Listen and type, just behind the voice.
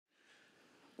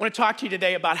I want to talk to you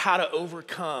today about how to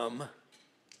overcome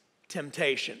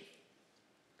temptation.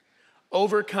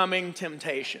 Overcoming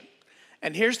temptation.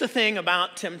 And here's the thing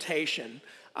about temptation.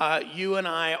 You and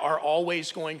I are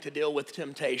always going to deal with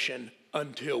temptation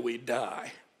until we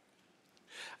die.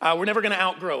 We're never going to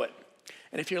outgrow it.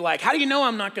 And if you're like, how do you know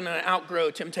I'm not going to outgrow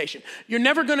temptation? You're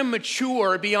never going to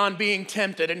mature beyond being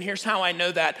tempted. And here's how I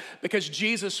know that. Because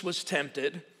Jesus was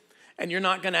tempted, and you're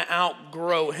not going to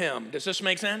outgrow him. Does this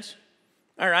make sense?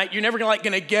 All right, you're never going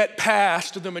to get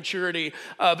past the maturity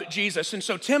of Jesus. And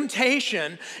so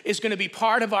temptation is going to be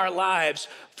part of our lives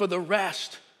for the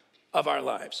rest of our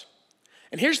lives.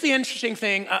 And here's the interesting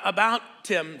thing about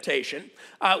temptation.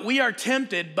 We are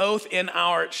tempted both in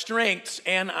our strengths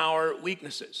and our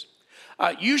weaknesses.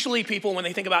 Usually people, when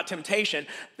they think about temptation,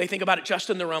 they think about it just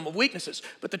in the realm of weaknesses.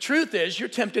 But the truth is, you're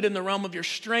tempted in the realm of your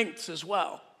strengths as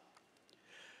well.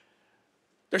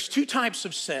 There's two types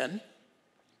of sin.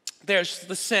 There's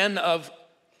the sin of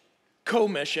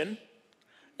commission,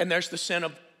 and there's the sin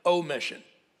of omission.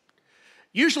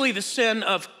 Usually the sin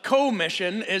of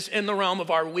commission is in the realm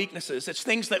of our weaknesses. It's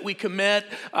things that we commit,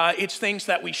 it's things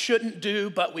that we shouldn't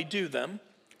do, but we do them.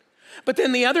 But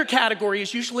then the other category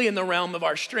is usually in the realm of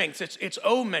our strengths. It's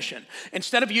omission.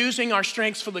 Instead of using our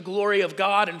strengths for the glory of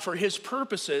God and for his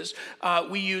purposes,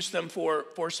 we use them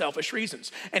for selfish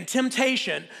reasons. And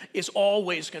temptation is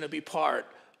always going to be part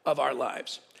of our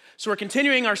lives. So we're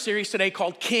continuing our series today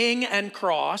called King and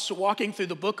Cross, walking through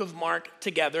the book of Mark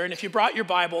together. And if you brought your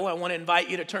Bible, I want to invite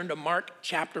you to turn to Mark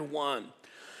chapter 1.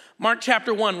 Mark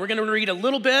chapter 1, we're going to read a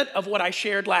little bit of what I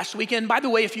shared last weekend. By the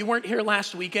way, if you weren't here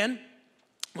last weekend,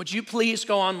 would you please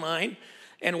go online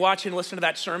and watch and listen to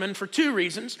that sermon for two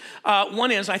reasons.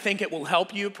 One is I think it will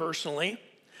help you personally.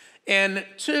 And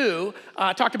two,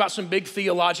 I talked about some big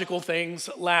theological things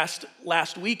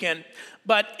last weekend,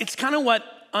 but it's kind of what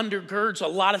undergirds a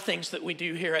lot of things that we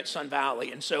do here at Sun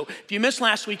Valley. And so if you missed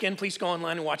last weekend, please go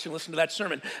online and watch and listen to that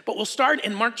sermon. But we'll start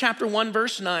in Mark chapter 1,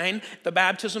 verse 9, the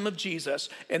baptism of Jesus,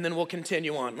 and then we'll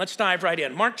continue on. Let's dive right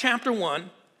in. Mark chapter 1,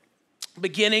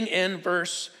 beginning in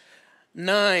verse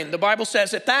 9. The Bible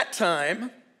says, at that time,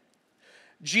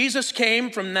 Jesus came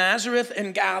from Nazareth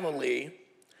in Galilee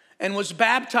and was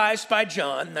baptized by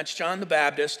John, that's John the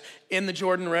Baptist, in the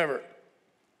Jordan River.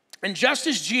 And just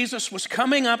as Jesus was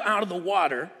coming up out of the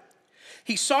water,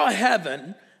 he saw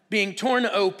heaven being torn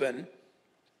open,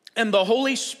 and the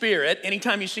Holy Spirit,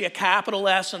 anytime you see a capital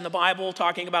S in the Bible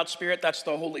talking about Spirit, that's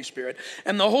the Holy Spirit.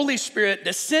 And the Holy Spirit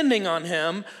descending on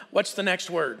him, what's the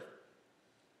next word?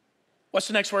 What's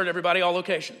the next word, everybody? All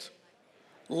locations.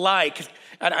 Like.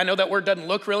 I know that word doesn't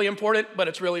look really important, but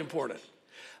it's really important.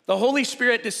 The Holy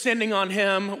Spirit descending on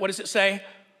him, what does it say?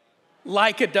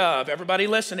 Like a dove. Everybody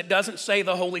listen, it doesn't say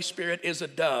the Holy Spirit is a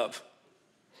dove.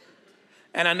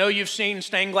 And I know you've seen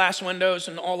stained glass windows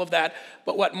and all of that,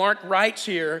 but what Mark writes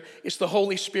here is the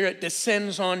Holy Spirit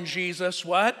descends on Jesus,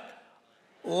 what?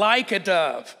 Like a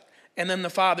dove. And then the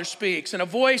Father speaks, and a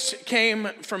voice came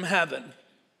from heaven.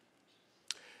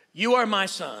 You are my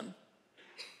Son,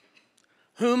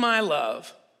 whom I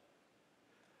love.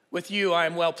 With you, I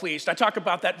am well pleased. I talk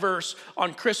about that verse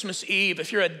on Christmas Eve.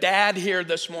 If you're a dad here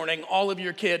this morning, all of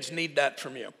your kids need that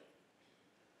from you.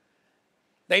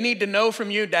 They need to know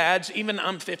from you, dads, even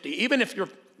I'm 50. Even if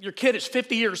your kid is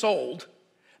 50 years old,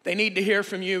 they need to hear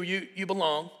from you, you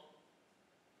belong.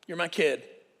 You're my kid.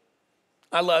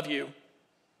 I love you.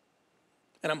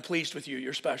 And I'm pleased with you.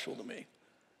 You're special to me.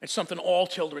 It's something all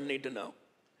children need to know.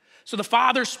 So the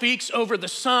Father speaks over the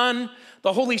Son.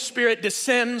 The Holy Spirit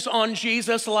descends on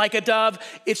Jesus like a dove.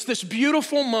 It's this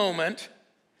beautiful moment.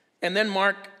 And then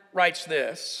Mark writes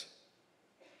this,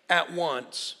 at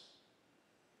once,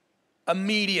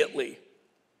 immediately.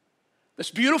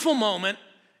 This beautiful moment,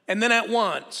 and then at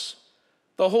once,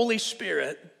 the Holy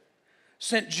Spirit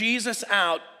sent Jesus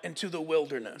out into the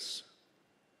wilderness.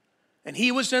 And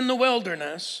he was in the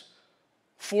wilderness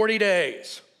 40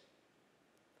 days.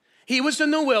 He was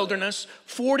in the wilderness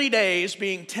 40 days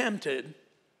being tempted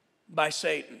by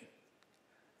Satan.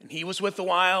 And he was with the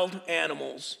wild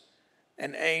animals,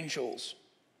 and angels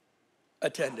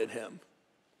attended him.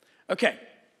 Okay,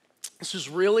 this is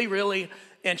really, really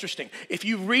interesting. If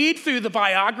you read through the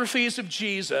biographies of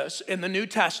Jesus in the New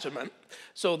Testament,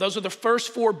 So those are the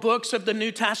first 4 books of the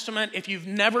New Testament. If you've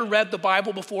never read the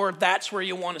Bible before, that's where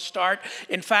you want to start.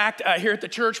 In fact, here at the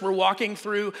church, we're walking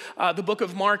through the book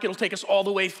of Mark. It'll take us all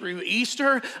the way through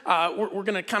Easter. We're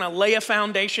going to kind of lay a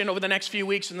foundation over the next few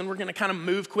weeks, and then we're going to kind of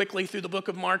move quickly through the book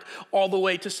of Mark all the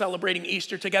way to celebrating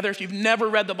Easter together. If you've never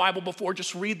read the Bible before,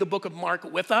 just read the book of Mark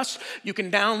with us. You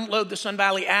can download the Sun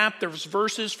Valley app. There's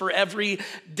verses for every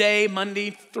day,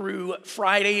 Monday through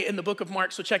Friday in the book of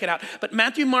Mark, so check it out. But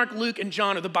Matthew, Mark, Luke, and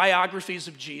John are the biographies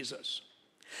of Jesus.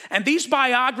 And these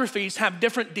biographies have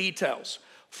different details.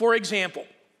 For example,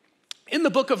 in the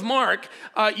book of Mark,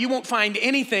 you won't find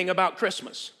anything about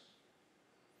Christmas.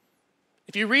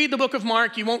 If you read the book of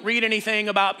Mark, you won't read anything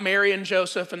about Mary and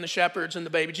Joseph and the shepherds and the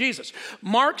baby Jesus.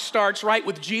 Mark starts right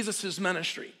with Jesus'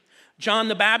 ministry. John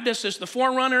the Baptist is the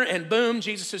forerunner, and boom,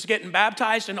 Jesus is getting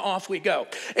baptized, and off we go.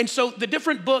 And so the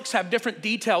different books have different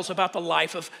details about the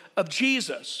life of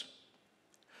Jesus.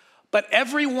 But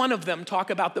every one of them talk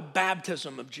about the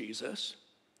baptism of Jesus.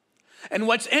 And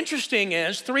what's interesting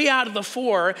is 3 out of the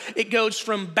 4, it goes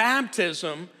from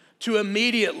baptism to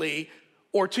immediately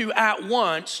or to at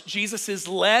once. Jesus is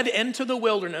led into the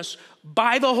wilderness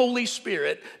by the Holy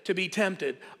Spirit to be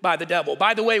tempted by the devil.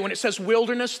 By the way, when it says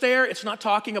wilderness there, it's not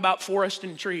talking about forest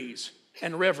and trees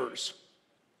and rivers,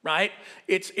 right?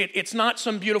 It's not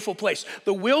some beautiful place.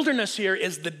 The wilderness here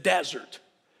is the desert.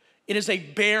 It is a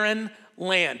barren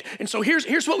land. And so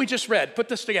here's what we just read. Put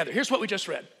this together. Here's what we just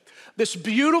read. This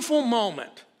beautiful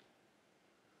moment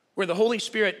where the Holy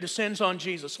Spirit descends on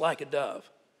Jesus like a dove.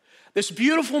 This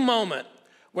beautiful moment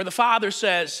where the Father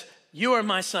says, "You are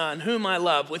my Son, whom I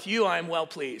love. With you I am well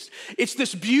pleased." It's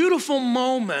this beautiful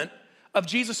moment of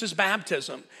Jesus'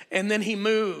 baptism, and then he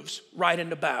moves right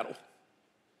into battle.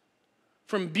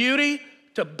 From beauty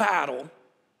to battle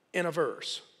in a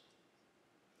verse.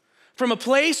 From a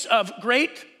place of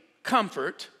great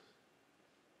comfort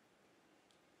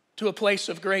to a place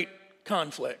of great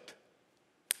conflict.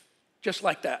 Just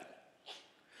like that.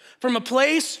 From a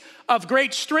place of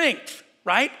great strength,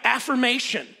 right?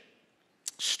 Affirmation,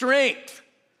 strength,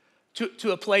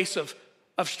 to a place of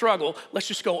struggle. Let's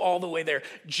just go all the way there.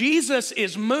 Jesus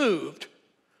is moved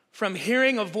from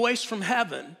hearing a voice from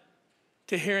heaven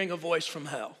to hearing a voice from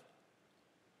hell.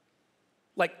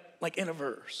 Like in a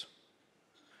verse.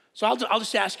 So I'll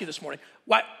just ask you this morning,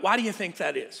 why do you think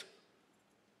that is?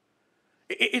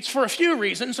 It's for a few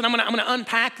reasons, and I'm gonna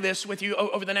unpack this with you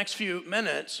over the next few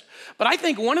minutes. But I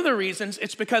think one of the reasons,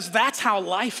 it's because that's how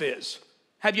life is.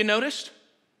 Have you noticed?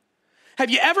 Have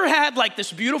you ever had like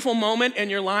this beautiful moment in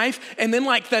your life, and then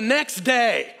like the next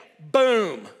day,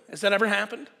 boom? Has that ever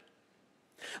happened?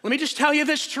 Let me just tell you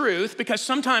this truth, because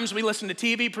sometimes we listen to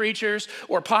TV preachers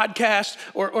or podcasts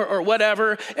or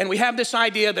whatever, and we have this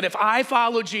idea that if I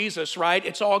follow Jesus, right,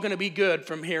 it's all gonna be good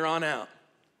from here on out.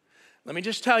 Let me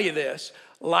just tell you this,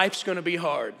 life's gonna be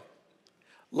hard.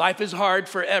 Life is hard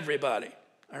for everybody,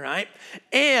 all right?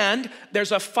 And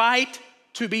there's a fight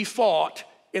to be fought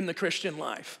in the Christian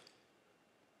life.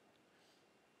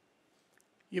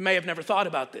 You may have never thought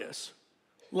about this.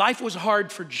 Life was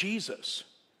hard for Jesus.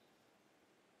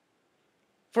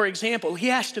 For example, he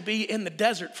has to be in the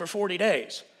desert for 40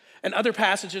 days. And other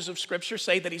passages of scripture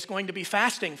say that he's going to be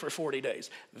fasting for 40 days.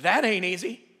 That ain't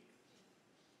easy.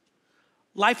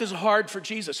 Life is hard for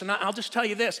Jesus. And I'll just tell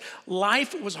you this,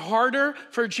 life was harder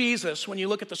for Jesus when you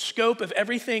look at the scope of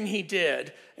everything he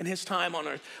did in his time on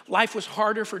earth. Life was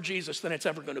harder for Jesus than it's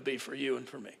ever going to be for you and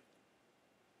for me.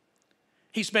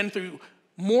 He's been through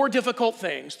more difficult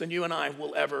things than you and I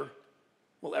will ever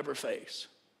face.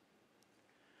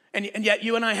 And yet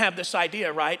you and I have this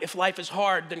idea, right? If life is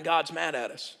hard, then God's mad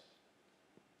at us.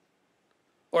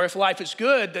 Or if life is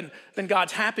good, then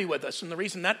God's happy with us. And the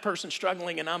reason that person's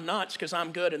struggling and I'm not is because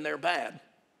I'm good and they're bad.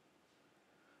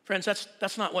 Friends,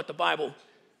 that's not what the Bible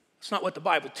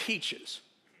teaches.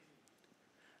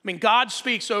 I mean, God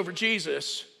speaks over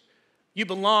Jesus. You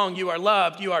belong, you are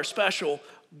loved, you are special,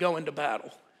 go into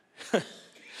battle.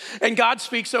 And God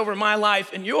speaks over my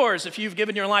life and yours. If you've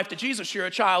given your life to Jesus, you're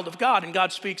a child of God, and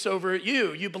God speaks over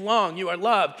you. You belong, you are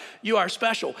loved, you are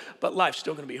special, but life's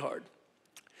still gonna be hard.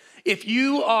 If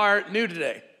you are new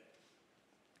today,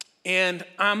 and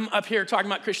I'm up here talking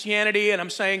about Christianity, and I'm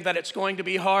saying that it's going to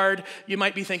be hard, you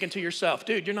might be thinking to yourself,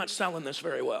 dude, you're not selling this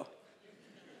very well.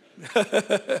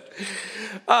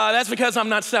 That's because I'm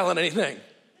not selling anything.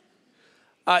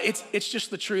 It's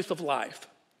just the truth of life.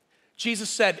 Jesus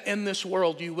said, in this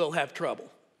world you will have trouble.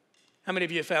 How many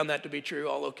of you have found that to be true,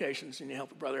 all locations, and you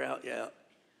help a brother out? Yeah.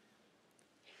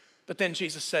 But then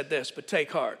Jesus said this, but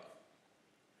take heart.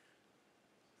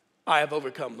 I have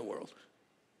overcome the world.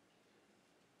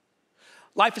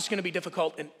 Life is going to be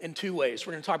difficult in two ways.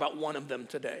 We're going to talk about one of them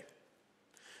today.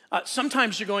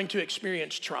 Sometimes you're going to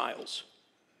experience trials.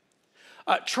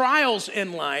 Trials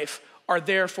in life are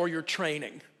there for your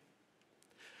training.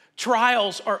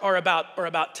 Trials are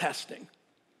about testing.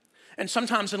 And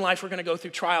sometimes in life we're going to go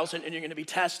through trials and you're going to be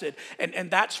tested, and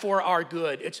that's for our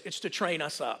good. It's to train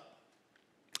us up.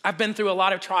 I've been through a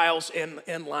lot of trials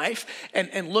in life,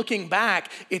 and looking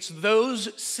back, it's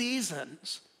those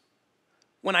seasons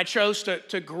when I chose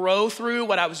to grow through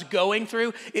what I was going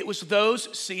through. It was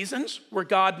those seasons where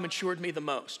God matured me the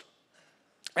most.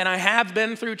 And I have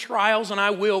been through trials, and I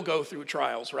will go through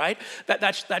trials, right?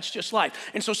 That's just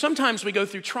life. And so sometimes we go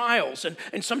through trials,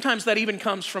 and sometimes that even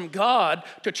comes from God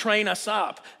to train us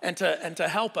up and to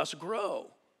help us grow.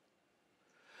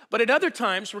 But at other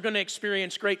times, we're going to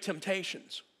experience great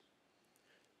temptations.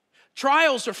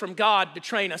 Trials are from God to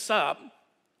train us up.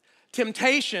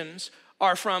 Temptations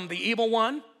are from the evil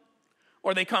one,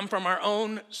 or they come from our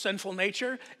own sinful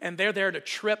nature, and they're there to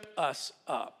trip us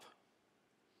up,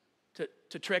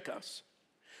 to trick us.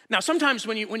 Now, sometimes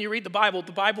when you read the Bible,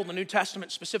 the New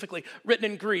Testament specifically, written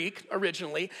in Greek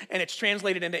originally, and it's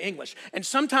translated into English. And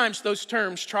sometimes those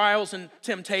terms, trials and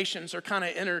temptations, are kind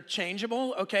of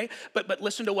interchangeable, okay? But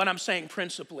listen to what I'm saying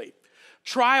principally.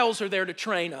 Trials are there to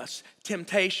train us.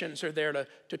 Temptations are there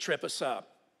to trip us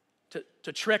up,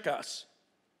 to trick us,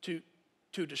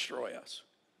 to destroy us.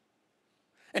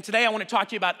 And today I want to talk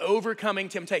to you about overcoming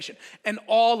temptation. And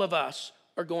all of us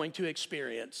are going to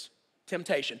experience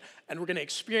temptation, and we're going to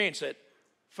experience it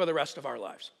for the rest of our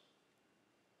lives.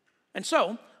 And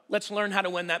so, let's learn how to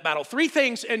win that battle. 3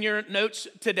 things in your notes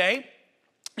today.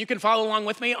 You can follow along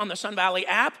with me on the Sun Valley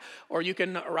app, or you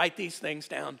can write these things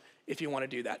down if you want to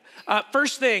do that.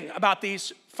 First thing about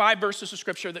these 5 verses of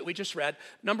scripture that we just read,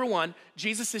 number 1,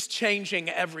 Jesus is changing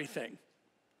everything.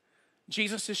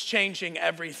 Jesus is changing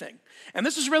everything. And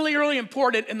this is really, really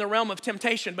important in the realm of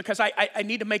temptation because I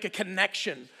need to make a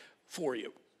connection for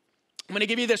you. I'm going to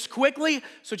give you this quickly,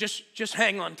 so just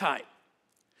hang on tight.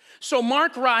 So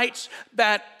Mark writes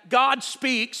that God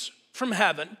speaks from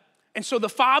heaven, and so the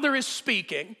Father is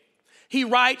speaking. He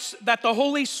writes that the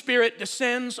Holy Spirit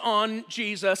descends on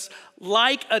Jesus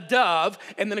like a dove,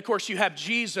 and then of course you have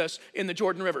Jesus in the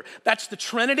Jordan River. That's the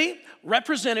Trinity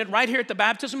represented right here at the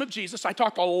baptism of Jesus. I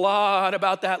talked a lot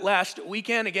about that last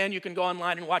weekend. Again, you can go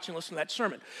online and watch and listen to that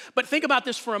sermon. But think about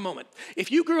this for a moment.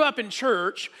 If you grew up in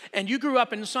church and you grew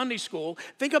up in Sunday school,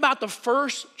 think about the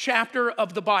first chapter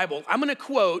of the Bible. I'm going to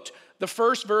quote the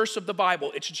first verse of the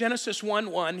Bible. It's Genesis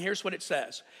 1:1. Here's what it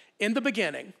says. In the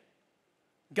beginning,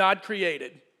 God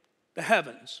created the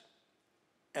heavens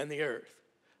and the earth.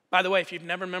 By the way, if you've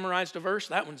never memorized a verse,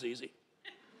 that one's easy.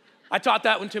 I taught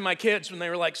that one to my kids when they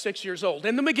were like 6 years old.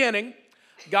 In the beginning,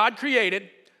 God created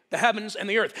the heavens and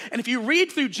the earth. And if you read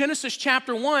through Genesis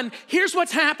chapter 1, here's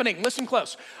what's happening. Listen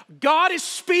close. God is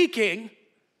speaking,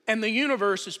 and the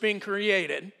universe is being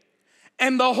created.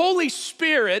 And the Holy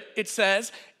Spirit, it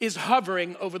says, is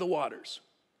hovering over the waters.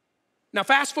 Now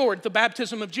fast forward to the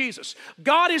baptism of Jesus.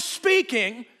 God is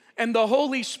speaking and the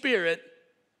Holy Spirit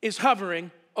is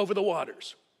hovering over the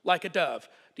waters like a dove.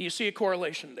 Do you see a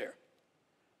correlation there?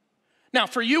 Now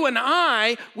for you and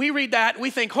I, we read that, we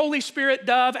think Holy Spirit,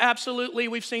 dove, absolutely.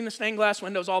 We've seen the stained glass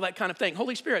windows, all that kind of thing.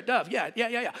 Holy Spirit, dove,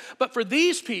 yeah. But for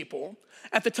these people,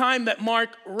 at the time that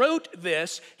Mark wrote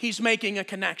this, he's making a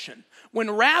connection. When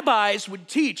rabbis would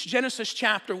teach Genesis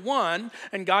chapter 1,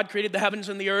 and God created the heavens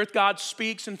and the earth, God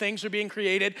speaks and things are being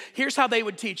created, here's how they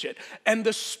would teach it. And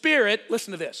the Spirit,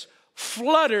 listen to this,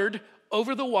 fluttered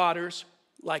over the waters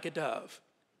like a dove.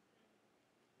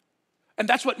 And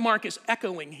that's what Mark is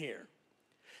echoing here.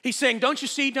 He's saying, don't you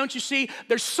see,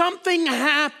 there's something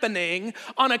happening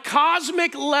on a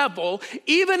cosmic level,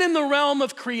 even in the realm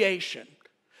of creation.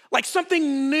 Like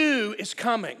something new is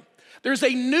coming. There's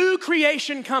a new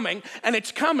creation coming, and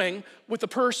it's coming with the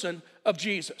person of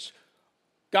Jesus.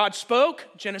 God spoke,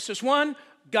 Genesis 1.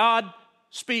 God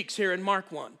speaks here in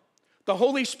Mark 1. The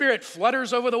Holy Spirit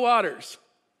flutters over the waters,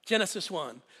 Genesis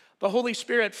 1. The Holy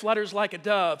Spirit flutters like a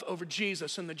dove over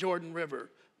Jesus in the Jordan River,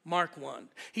 Mark 1.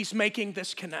 He's making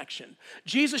this connection.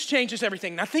 Jesus changes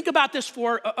everything. Now think about this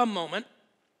for a moment.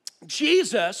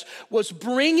 Jesus was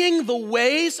bringing the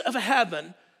ways of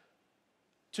heaven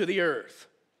to the earth.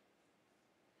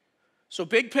 So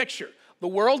big picture, the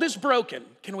world is broken.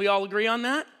 Can we all agree on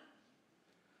that?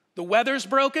 The weather's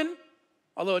broken,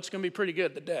 although it's going to be pretty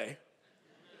good today.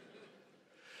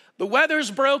 The weather's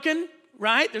broken,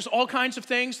 right? There's all kinds of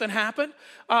things that happen.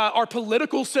 Our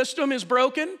political system is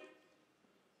broken.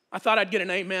 I thought I'd get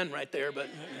an amen right there, but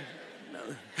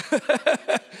no.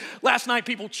 Last night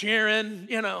people cheering,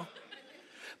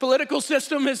 Political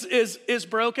system is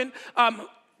broken.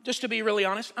 Just to be really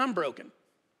honest, I'm broken. I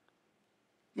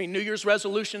mean, New Year's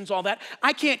resolutions, all that.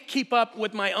 I can't keep up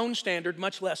with my own standard,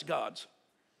 much less God's.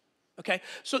 Okay,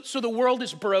 so the world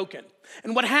is broken.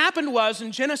 And what happened was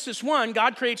in Genesis 1,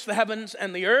 God creates the heavens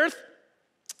and the earth.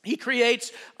 He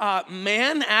creates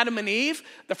man, Adam and Eve,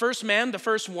 the first man, the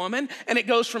first woman, and it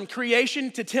goes from creation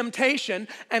to temptation.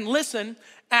 And listen,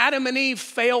 Adam and Eve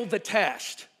failed the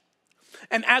test.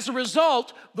 And as a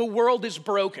result, the world is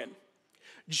broken.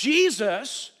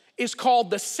 Jesus is called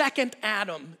the second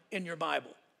Adam in your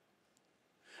Bible.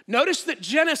 Notice that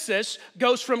Genesis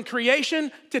goes from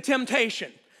creation to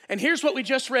temptation. And here's what we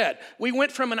just read. We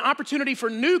went from an opportunity for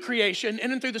new creation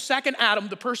in and through the second Adam,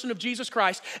 the person of Jesus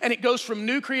Christ, and it goes from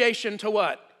new creation to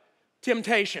what?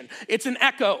 Temptation. It's an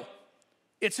echo.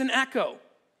 It's an echo.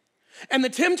 And the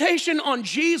temptation on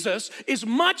Jesus is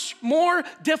much more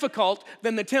difficult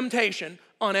than the temptation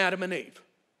on Adam and Eve.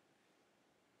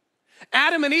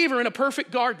 Adam and Eve are in a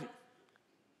perfect garden.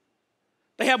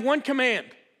 They have one command.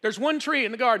 There's one tree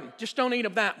in the garden. Just don't eat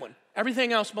of that one.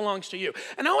 Everything else belongs to you.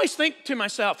 And I always think to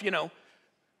myself,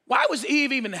 why was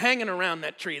Eve even hanging around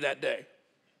that tree that day?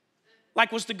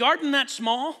 Like, was the garden that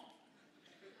small?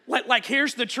 Like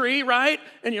here's the tree, right?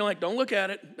 And you're like, don't look at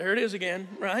it. There it is again,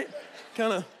 right?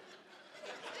 Kind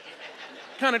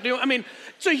of do. I mean,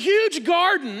 it's a huge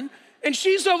garden, and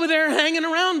she's over there hanging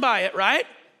around by it, right?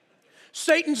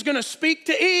 Satan's gonna speak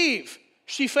to Eve.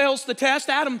 She fails the test,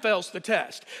 Adam fails the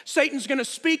test. Satan's gonna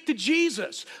speak to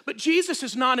Jesus, but Jesus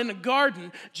is not in a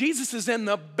garden. Jesus is in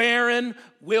the barren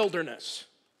wilderness.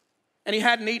 And he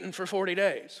hadn't eaten for 40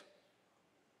 days.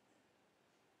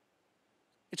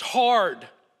 It's hard.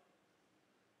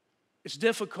 It's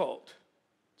difficult.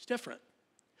 It's different.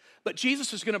 But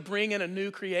Jesus is gonna bring in a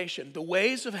new creation, the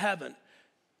ways of heaven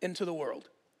into the world.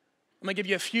 I'm gonna give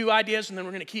you a few ideas and then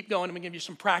we're gonna keep going. I'm gonna give you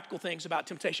some practical things about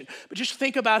temptation. But just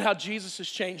think about how Jesus has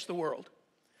changed the world.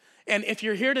 And if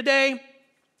you're here today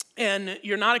and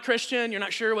you're not a Christian, you're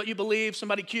not sure what you believe,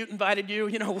 somebody cute invited you,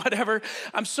 whatever,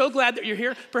 I'm so glad that you're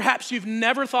here. Perhaps you've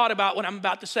never thought about what I'm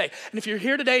about to say. And if you're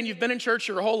here today and you've been in church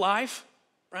your whole life,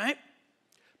 right?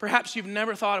 Perhaps you've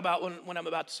never thought about what I'm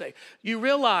about to say. You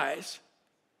realize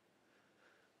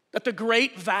that the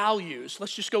great values,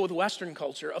 let's just go with Western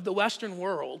culture, of the Western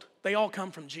world, they all come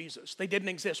from Jesus. They didn't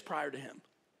exist prior to him.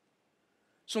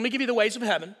 So let me give you the ways of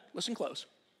heaven. Listen close.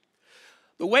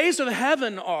 The ways of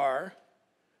heaven are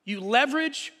you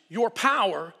leverage your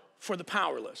power for the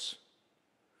powerless.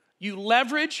 You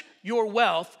leverage your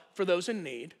wealth for those in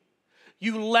need.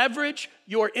 You leverage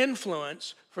your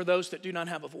influence for those that do not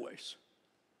have a voice.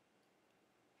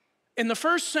 In the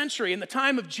first century, in the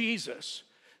time of Jesus,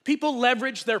 people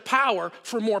leveraged their power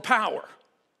for more power.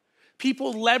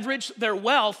 People leveraged their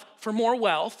wealth for more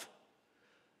wealth.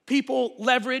 People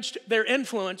leveraged their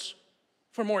influence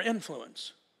for more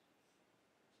influence.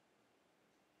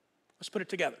 Let's put it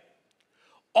together.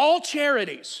 All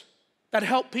charities that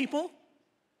help people,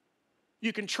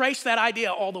 you can trace that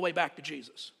idea all the way back to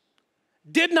Jesus.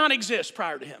 Did not exist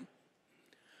prior to him.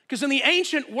 Because in the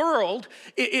ancient world,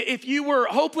 if you were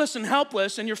hopeless and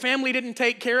helpless and your family didn't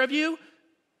take care of you,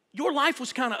 your life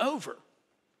was kind of over.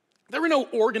 There were no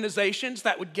organizations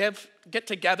that would get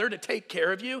together to take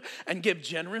care of you and give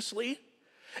generously.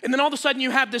 And then all of a sudden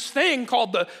you have this thing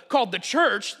called the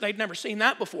church. They'd never seen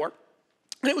that before.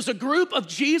 And it was a group of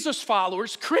Jesus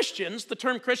followers, Christians. The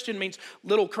term Christian means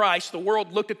little Christ. The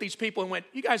world looked at these people and went,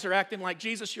 you guys are acting like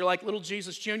Jesus. You're like little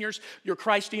Jesus Juniors. You're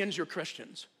Christians. You're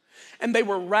Christians. And they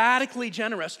were radically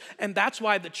generous. And that's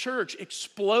why the church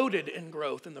exploded in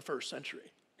growth in the first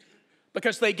century.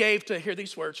 Because they gave to, hear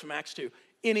these words from Acts 2,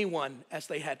 anyone as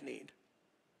they had need.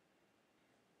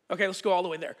 Okay, let's go all the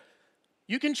way there.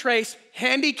 You can trace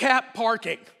handicap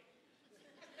parking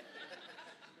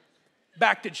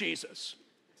back to Jesus.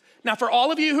 Now, for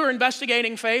all of you who are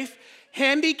investigating faith,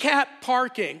 handicap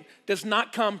parking does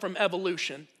not come from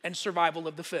evolution and survival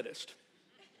of the fittest.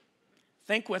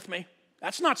 Think with me.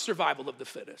 That's not survival of the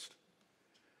fittest.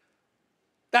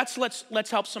 That's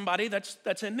let's help somebody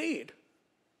that's in need.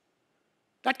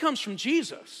 That comes from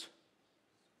Jesus.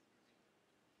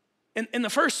 In the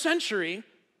first century,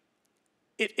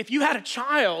 if you had a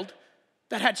child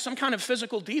that had some kind of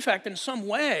physical defect in some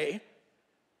way,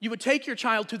 you would take your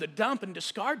child to the dump and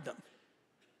discard them.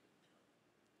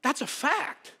 That's a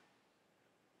fact.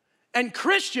 And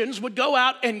Christians would go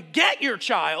out and get your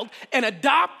child and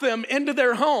adopt them into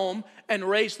their home and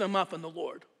raise them up in the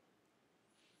Lord.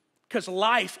 Because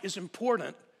life is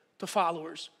important to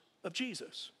followers of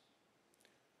Jesus.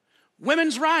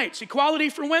 Women's rights, equality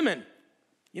for women.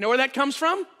 You know where that comes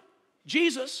from?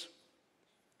 Jesus.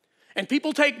 And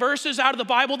people take verses out of the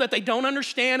Bible that they don't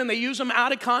understand and they use them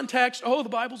out of context. Oh, the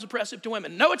Bible's oppressive to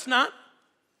women. No, it's not.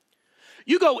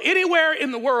 You go anywhere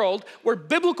in the world where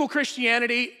biblical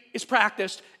Christianity is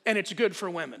practiced and it's good for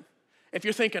women. If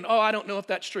you're thinking, oh, I don't know if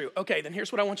that's true. Okay, then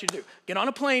here's what I want you to do. Get on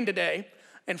a plane today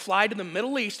and fly to the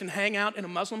Middle East and hang out in a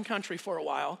Muslim country for a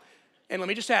while. And let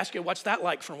me just ask you, what's that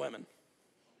like for women?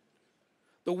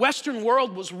 The Western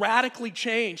world was radically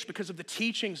changed because of the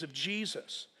teachings of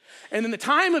Jesus. And in the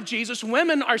time of Jesus,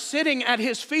 women are sitting at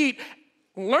his feet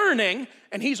learning,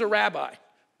 and he's a rabbi.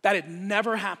 That had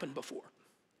never happened before.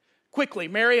 Quickly,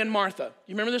 Mary and Martha.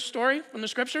 You remember this story from the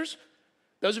scriptures?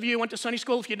 Those of you who went to Sunday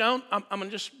school, if you don't, I'm going to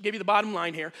just give you the bottom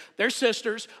line here. They're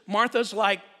sisters. Martha's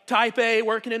like type A,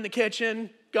 working in the kitchen,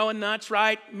 going nuts,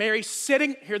 right? Mary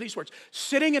sitting, hear these words,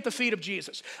 sitting at the feet of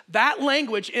Jesus. That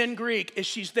language in Greek is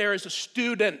she's there as a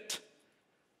student.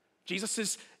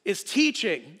 Jesus is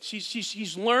teaching.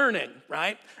 She's learning,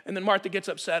 right? And then Martha gets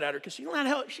upset at her because she's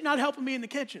not helping me in the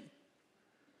kitchen.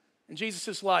 And Jesus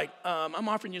is like, I'm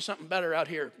offering you something better out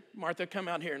here. Martha, come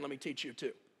out here and let me teach you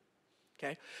too.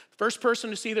 Okay? The first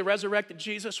person to see the resurrected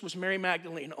Jesus was Mary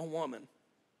Magdalene, a woman.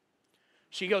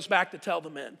 She goes back to tell the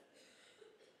men.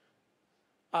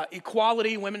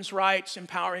 Equality, women's rights,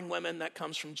 empowering women, that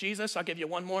comes from Jesus. I'll give you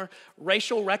one more.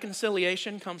 Racial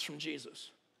reconciliation comes from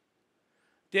Jesus.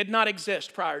 Did not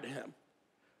exist prior to him.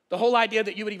 The whole idea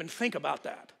that you would even think about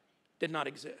that did not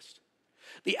exist.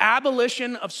 The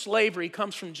abolition of slavery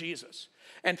comes from Jesus.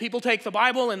 And people take the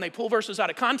Bible and they pull verses out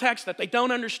of context that they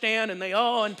don't understand,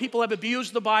 and people have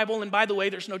abused the Bible. And by the way,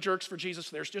 there's no jerks for Jesus,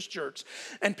 there's just jerks.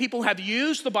 And people have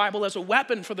used the Bible as a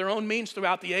weapon for their own means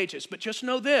throughout the ages. But just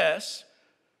know this,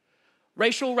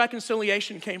 racial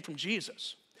reconciliation came from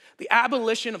Jesus. The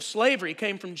abolition of slavery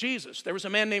came from Jesus. There was a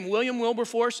man named William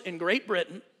Wilberforce in Great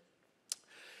Britain.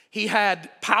 He had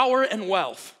power and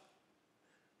wealth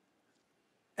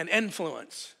and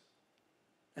influence,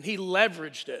 and he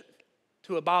leveraged it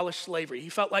to abolish slavery. He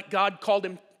felt like God called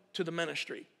him to the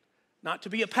ministry, not to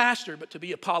be a pastor, but to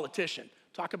be a politician.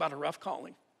 Talk about a rough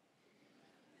calling.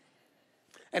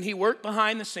 And he worked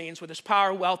behind the scenes with his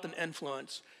power, wealth, and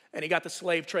influence, and he got the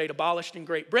slave trade abolished in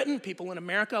Great Britain. People in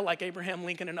America, like Abraham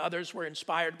Lincoln and others, were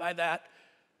inspired by that,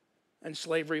 and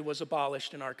slavery was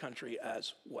abolished in our country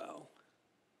as well.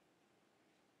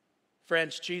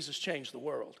 Friends, Jesus changed the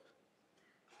world.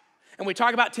 And we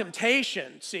talk about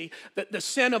temptation. See, the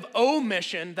sin of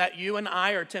omission that you and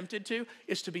I are tempted to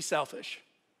is to be selfish,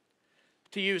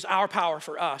 to use our power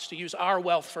for us, to use our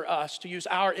wealth for us, to use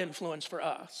our influence for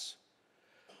us.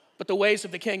 But the ways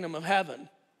of the kingdom of heaven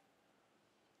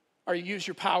are you use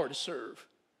your power to serve.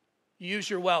 You use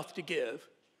your wealth to give.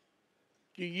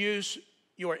 You use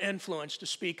your influence to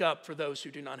speak up for those who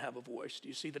do not have a voice. Do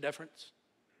you see the difference?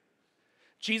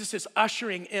 Jesus is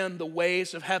ushering in the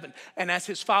ways of heaven. And as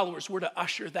his followers, we're to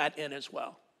usher that in as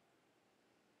well.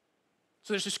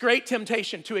 So there's this great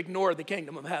temptation to ignore the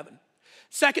kingdom of heaven.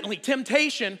 Secondly,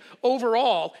 temptation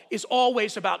overall is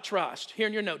always about trust. Here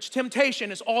in your notes,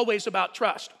 temptation is always about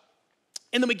trust.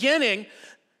 In the beginning,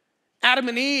 Adam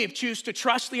and Eve choose to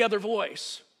trust the other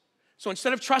voice. So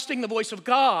instead of trusting the voice of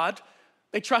God,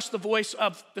 they trust the voice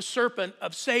of the serpent,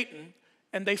 of Satan,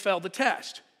 and they fail the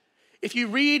test. If you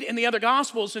read in the other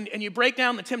Gospels and you break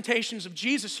down the temptations of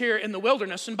Jesus here in the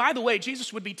wilderness, and by the way,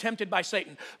 Jesus would be tempted by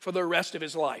Satan for the rest of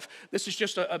his life. This is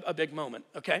just a big moment,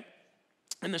 okay?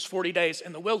 In this 40 days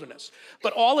in the wilderness.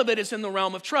 But all of it is in the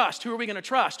realm of trust. Who are we going to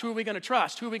trust? Who are we going to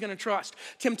trust? Who are we going to trust?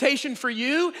 Temptation for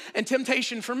you and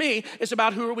temptation for me is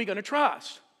about who are we going to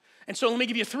trust. And so let me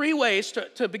give you 3 ways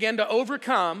to begin to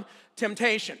overcome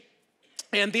temptation.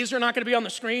 And these are not going to be on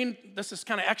the screen. This is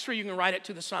kind of extra. You can write it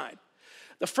to the side.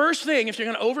 The first thing, if you're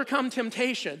going to overcome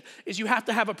temptation, is you have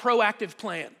to have a proactive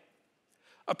plan.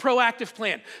 A proactive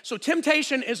plan. So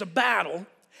temptation is a battle,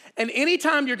 and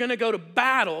anytime you're going to go to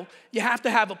battle, you have to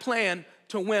have a plan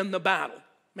to win the battle.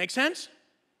 Make sense?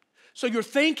 So you're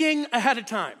thinking ahead of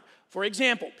time. For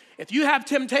example, if you have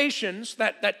temptations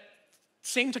that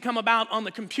seem to come about on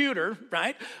the computer,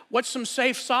 right? What's some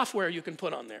safe software you can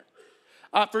put on there?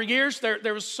 For years,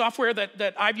 there was software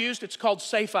that I've used. It's called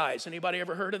Safe Eyes. Anybody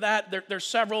ever heard of that? There's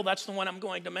several. That's the one I'm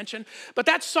going to mention. But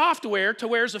that software to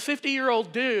where as a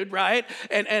 50-year-old dude, right?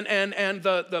 And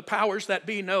the powers that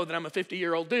be know that I'm a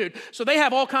 50-year-old dude. So they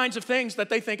have all kinds of things that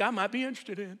they think I might be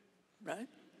interested in, right?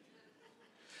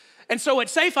 And so what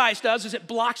Safe Eyes does is it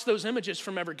blocks those images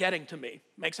from ever getting to me.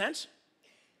 Make sense?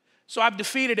 So I've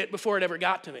defeated it before it ever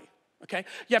got to me. Okay?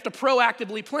 You have to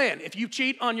proactively plan. If you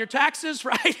cheat on your taxes,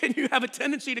 right, and you have a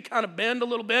tendency to kind of bend a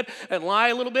little bit and lie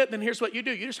a little bit, then here's what you do.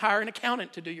 You just hire an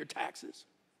accountant to do your taxes.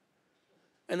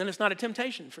 And then it's not a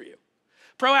temptation for you.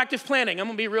 Proactive planning. I'm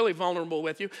going to be really vulnerable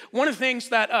with you. One of the things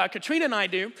that Katrina and I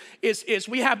do is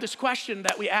we have this question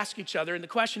that we ask each other, and the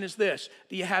question is this: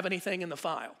 do you have anything in the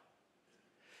file?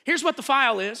 Here's what the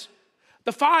file is.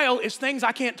 The file is things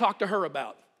I can't talk to her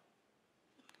about,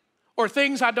 or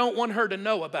things I don't want her to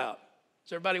know about.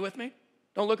 Is everybody with me?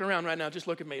 Don't look around right now. Just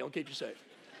look at me. I'll keep you safe.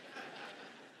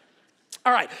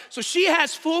 All right. So she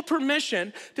has full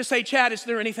permission to say, Chad, is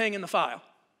there anything in the file?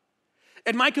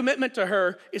 And my commitment to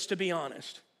her is to be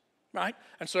honest, right?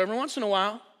 And so every once in a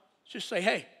while, just say,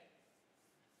 hey,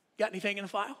 got anything in the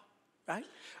file, right?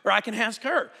 Or I can ask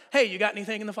her, hey, you got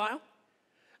anything in the file?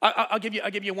 I'll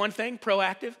give you one thing,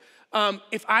 proactive.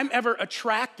 If I'm ever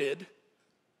attracted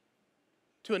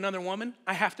to another woman,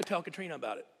 I have to tell Katrina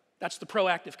about it. That's the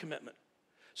proactive commitment.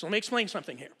 So let me explain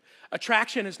something here.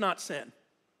 Attraction is not sin.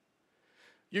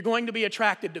 You're going to be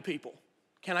attracted to people.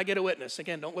 Can I get a witness?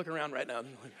 Again, don't look around right now.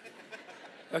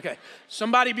 Okay,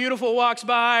 somebody beautiful walks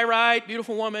by, right?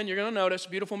 Beautiful woman, you're gonna notice.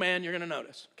 Beautiful man, you're gonna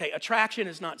notice. Okay, attraction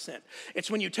is not sin.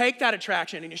 It's when you take that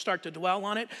attraction and you start to dwell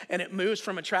on it and it moves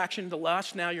from attraction to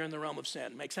lust, now you're in the realm of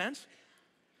sin. Make sense?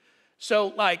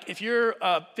 So like if you're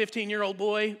a 15-year-old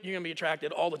boy, you're gonna be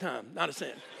attracted all the time, not a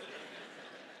sin.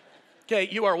 Okay,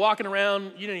 you are walking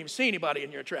around, you didn't even see anybody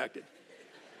and you're attracted.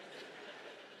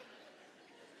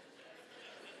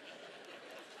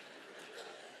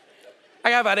 I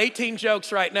got about 18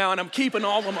 jokes right now, and I'm keeping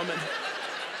all of them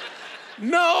in.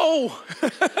 No!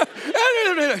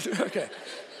 Okay.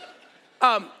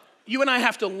 You and I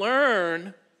have to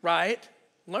learn, right?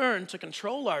 Learn to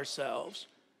control ourselves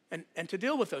and to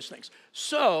deal with those things.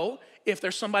 So, if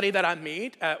there's somebody that I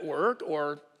meet at work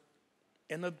or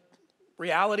in the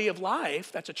reality of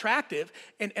life that's attractive,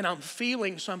 and I'm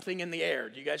feeling something in the air.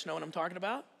 Do you guys know what I'm talking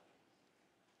about?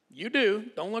 You do.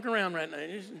 Don't look around right now.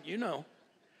 You know.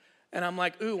 And I'm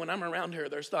like, ooh, when I'm around her,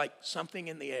 there's like something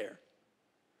in the air.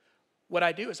 What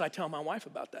I do is I tell my wife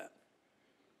about that.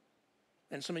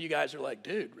 And some of you guys are like,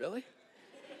 dude, really?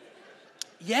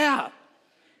 Yeah.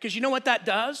 Because you know what that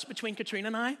does between Katrina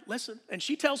and I? Listen, and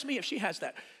she tells me if she has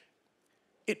that.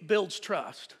 It builds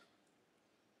trust.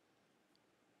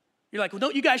 You're like, well,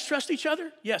 don't you guys trust each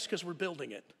other? Yes, because we're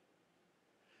building it.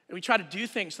 And we try to do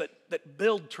things that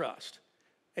build trust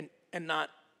and not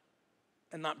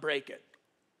break it.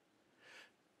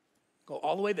 Go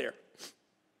all the way there.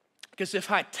 Because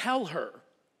if I tell her,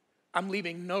 I'm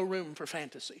leaving no room for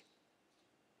fantasy.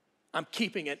 I'm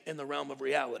keeping it in the realm of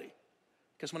reality.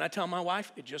 Because when I tell my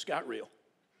wife, it just got real.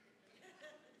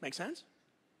 Make sense?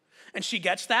 And she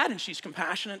gets that, and she's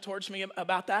compassionate towards me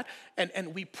about that.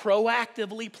 And we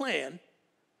proactively plan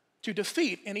to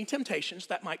defeat any temptations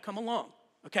that might come along.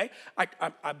 Okay?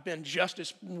 I've been just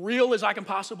as real as I can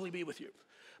possibly be with you.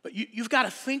 But you've got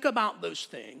to think about those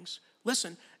things.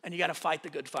 Listen, and you got to fight the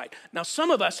good fight. Now,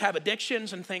 some of us have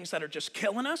addictions and things that are just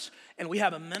killing us, and we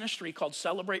have a ministry called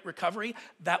Celebrate Recovery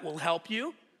that will help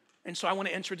you. And so I want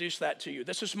to introduce that to you.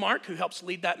 This is Mark, who helps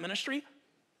lead that ministry.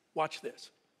 Watch this.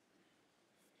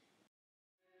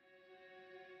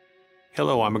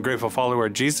 Hello, I'm a grateful follower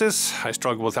of Jesus. I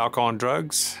struggle with alcohol and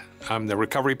drugs. I'm the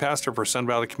recovery pastor for Sun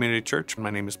Valley Community Church. My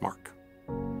name is Mark.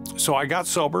 So I got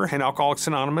sober in Alcoholics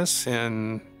Anonymous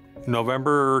in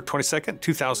November 22nd,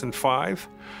 2005.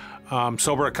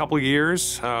 Sober a couple of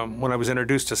years when I was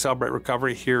introduced to Celebrate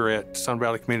Recovery here at Sun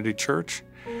Valley Community Church.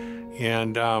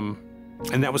 And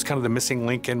that was kind of the missing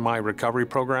link in my recovery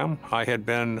program. I had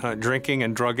been drinking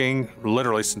and drugging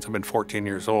literally since I've been 14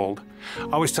 years old.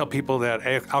 I always tell people that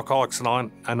Alcoholics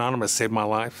Anonymous saved my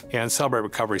life and Celebrate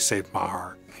Recovery saved my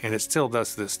heart, and it still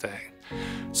does to this day.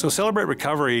 So Celebrate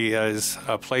Recovery is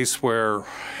a place where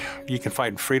you can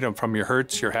find freedom from your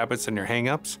hurts, your habits, and your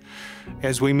hang-ups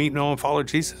as we meet, know, and follow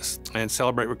Jesus. And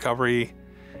Celebrate Recovery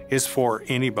is for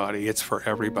anybody. It's for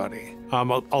everybody. A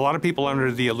lot of people are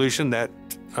under the illusion that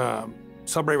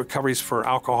Celebrate Recovery is for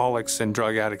alcoholics and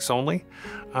drug addicts only,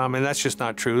 and that's just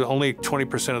not true. Only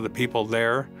 20% of the people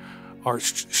there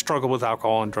struggle with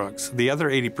alcohol and drugs. The other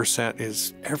 80%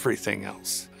 is everything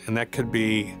else, and that could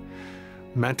be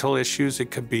mental issues, it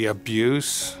could be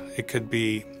abuse, it could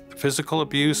be physical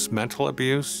abuse, mental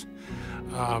abuse,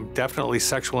 definitely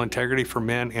sexual integrity for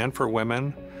men and for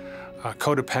women,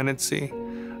 codependency,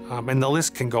 and the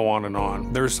list can go on and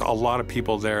on. There's a lot of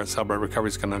people there at Celebrate Recovery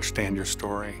that's going to understand your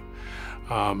story.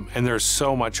 And there's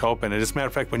so much hope in it. As a matter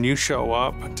of fact, when you show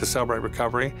up to Celebrate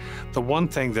Recovery, the one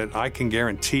thing that I can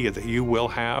guarantee you that you will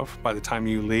have by the time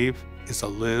you leave is a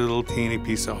little teeny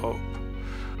piece of hope.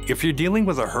 If you're dealing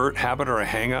with a hurt, habit, or a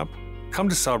hang-up, come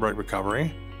to Celebrate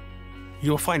Recovery.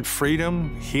 You'll find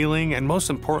freedom, healing, and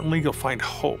most importantly, you'll find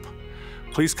hope.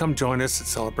 Please come join us at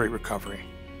Celebrate Recovery.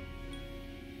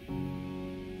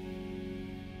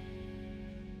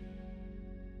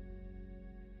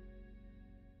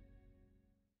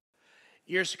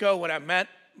 Years ago when I met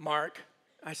Mark,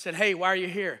 I said, hey, why are you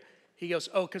here? He goes,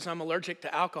 oh, because I'm allergic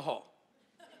to alcohol.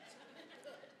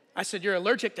 I said, you're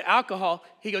allergic to alcohol?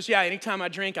 He goes, yeah, anytime I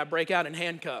drink, I break out in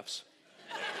handcuffs.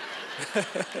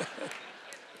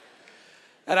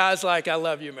 And I was like, I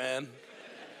love you, man.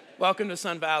 Welcome to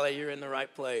Sun Valley. You're in the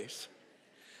right place.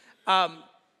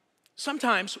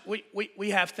 Sometimes we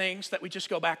have things that we just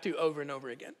go back to over and over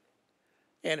again.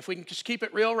 And if we can just keep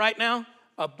it real right now,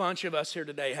 a bunch of us here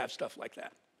today have stuff like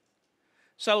that.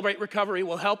 Celebrate Recovery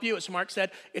will help you. As Mark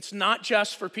said, it's not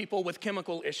just for people with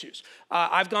chemical issues.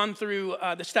 I've gone through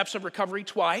the steps of recovery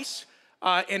twice,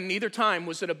 and neither time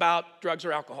was it about drugs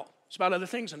or alcohol. It's about other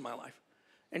things in my life.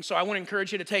 And so I want to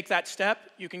encourage you to take that step.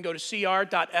 You can go to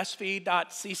cr.sv.cc.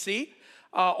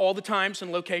 All the times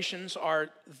and locations are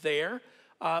there,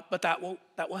 but that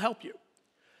will help you.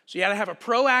 So you got to have a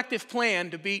proactive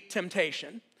plan to beat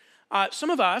temptation. Some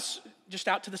of us, just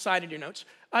out to the side of your notes,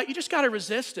 you just got to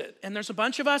resist it. And there's a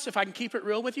bunch of us, if I can keep it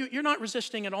real with you, you're not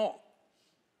resisting at all.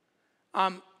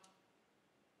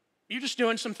 You're just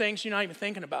doing some things, you're not even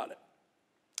thinking about it.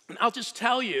 And I'll just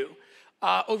tell you,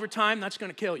 over time, that's going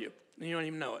to kill you, and you don't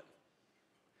even know it.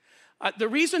 The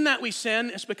reason that we sin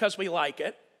is because we like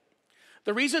it.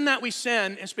 The reason that we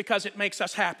sin is because it makes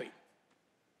us happy.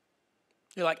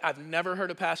 You're like, I've never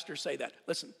heard a pastor say that.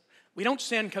 Listen, we don't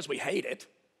sin because we hate it.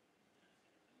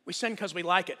 We sin because we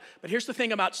like it. But here's the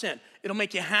thing about sin. It'll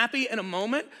make you happy in a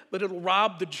moment, but it'll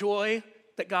rob the joy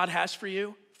that God has for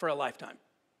you for a lifetime.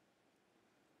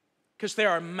 Because there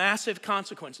are massive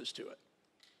consequences to it.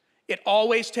 It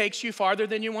always takes you farther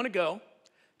than you want to go,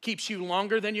 keeps you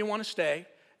longer than you want to stay,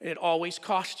 and it always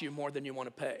costs you more than you want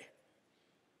to pay.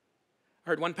 I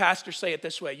heard one pastor say it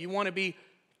this way: you want to be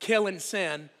killing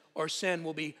sin, or sin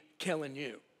will be killing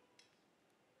you.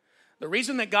 The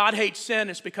reason that God hates sin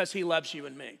is because he loves you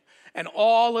and me. And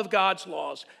all of God's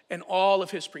laws and all of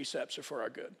his precepts are for our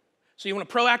good. So you want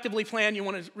to proactively plan, you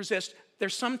want to resist.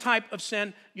 There's some type of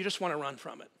sin, you just want to run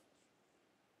from it.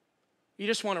 You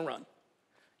just want to run.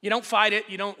 You don't fight it,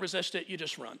 you don't resist it, you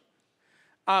just run.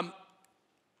 I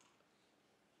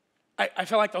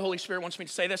feel like the Holy Spirit wants me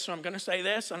to say this, so I'm going to say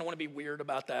this. I don't want to be weird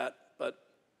about that, but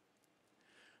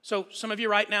so some of you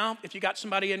right now, if you got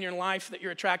somebody in your life that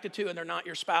you're attracted to and they're not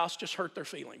your spouse, just hurt their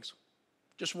feelings.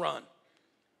 Just run.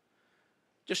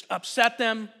 Just upset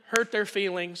them, hurt their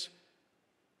feelings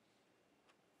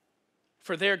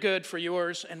for their good, for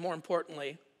yours, and more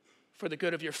importantly, for the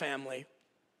good of your family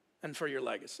and for your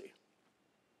legacy.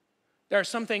 There are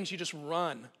some things you just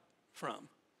run from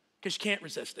because you can't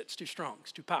resist it. It's too strong.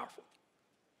 It's too powerful.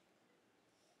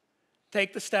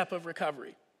 Take the step of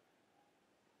recovery.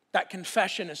 That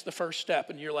confession is the first step,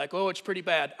 and you're like, oh, it's pretty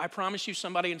bad. I promise you,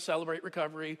 somebody in Celebrate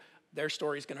Recovery, their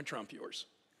story's going to trump yours.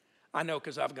 I know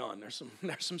because I've gone. There's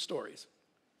some stories.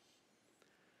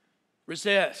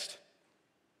 Resist.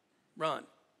 Run.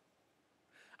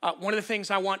 One of the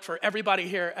things I want for everybody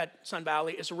here at Sun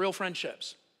Valley is real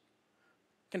friendships.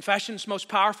 Confession's most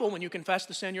powerful when you confess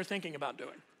the sin you're thinking about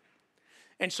doing.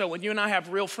 And so when you and I have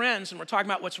real friends and we're talking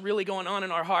about what's really going on in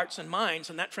our hearts and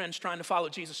minds, and that friend's trying to follow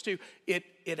Jesus too,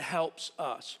 it helps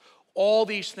us. All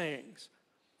these things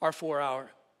are for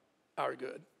our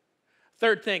good.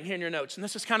 Third thing here in your notes, and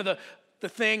this is kind of the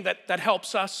thing that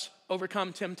helps us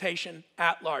overcome temptation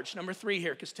at large. Number 3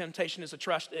 here, because temptation is a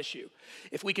trust issue.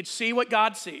 If we could see what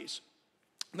God sees,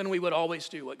 then we would always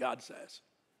do what God says.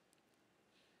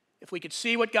 If we could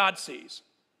see what God sees,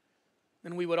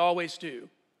 then we would always do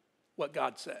what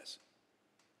God says.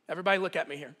 Everybody look at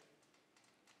me here.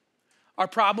 Our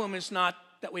problem is not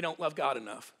that we don't love God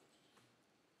enough.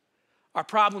 Our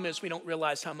problem is we don't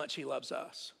realize how much he loves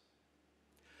us.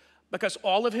 Because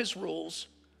all of his rules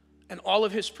and all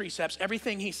of his precepts,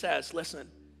 everything he says, listen,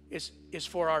 is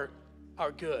for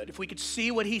our good. If we could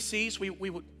see what he sees, we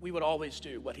would always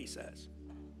do what he says.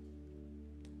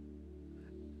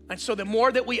 And so the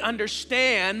more that we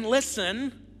understand,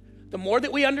 listen, the more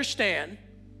that we understand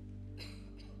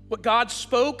what God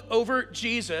spoke over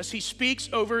Jesus, he speaks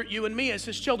over you and me as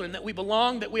his children, that we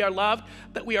belong, that we are loved,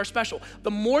 that we are special.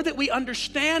 The more that we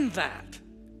understand that,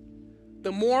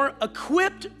 the more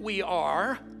equipped we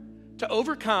are to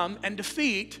overcome and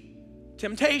defeat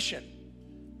temptation.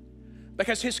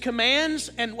 Because his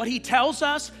commands and what he tells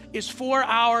us is for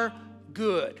our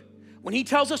good. When he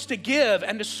tells us to give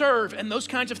and to serve and those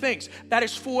kinds of things, that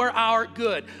is for our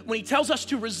good. When he tells us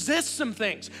to resist some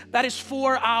things, that is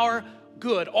for our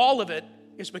good. All of it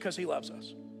is because he loves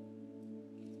us.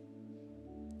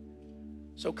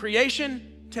 So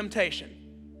creation, temptation.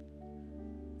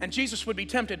 And Jesus would be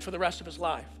tempted for the rest of his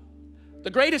life. The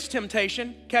greatest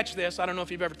temptation, catch this, I don't know if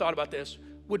you've ever thought about this,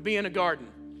 would be in a garden.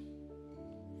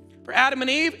 For Adam and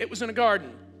Eve, it was in a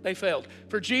garden. They failed.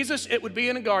 For Jesus, it would be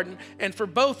in a garden. And for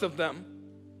both of them,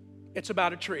 it's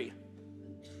about a tree.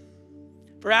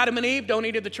 For Adam and Eve, don't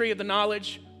eat of the tree of the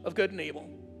knowledge of good and evil.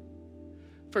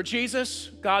 For Jesus,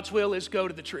 God's will is go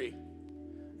to the tree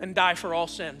and die for all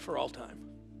sin for all time.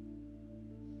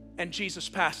 And Jesus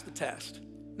passed the test.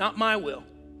 Not my will,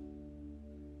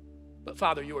 but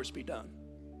Father, yours be done.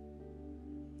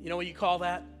 You know what you call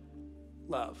that?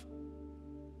 Love.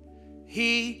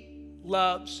 He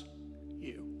loves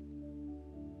you.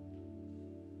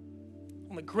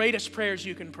 One of the greatest prayers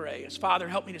you can pray is, Father,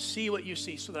 help me to see what you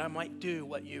see so that I might do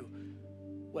what you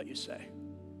say.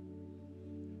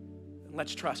 And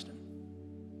let's trust him.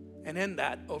 And in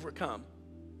that, overcome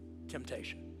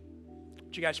temptation.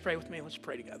 Would you guys pray with me? Let's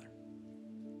pray together.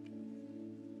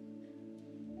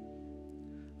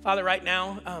 Father, right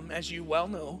now, as you well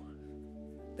know,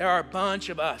 there are a bunch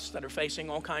of us that are facing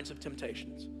all kinds of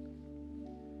temptations.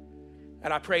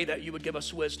 And I pray that you would give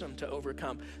us wisdom to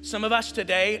overcome. Some of us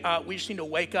today, we just need to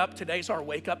wake up. Today's our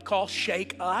wake-up call.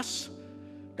 Shake us.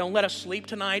 Don't let us sleep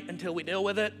tonight until we deal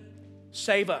with it.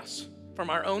 Save us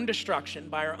from our own destruction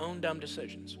by our own dumb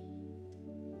decisions.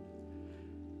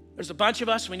 There's a bunch of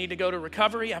us, we need to go to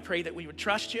recovery. I pray that we would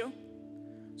trust you.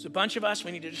 There's a bunch of us,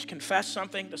 we need to just confess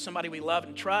something to somebody we love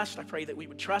and trust. I pray that we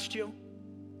would trust you.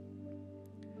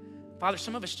 Father,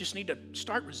 some of us just need to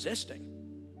start resisting.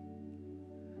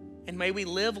 And may we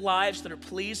live lives that are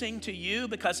pleasing to you,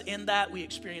 because in that we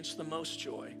experience the most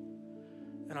joy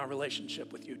in our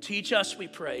relationship with you. Teach us, we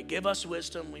pray. Give us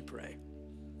wisdom, we pray.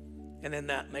 And in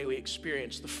that, may we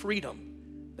experience the freedom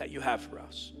that you have for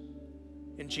us.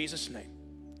 In Jesus' name,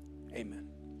 amen.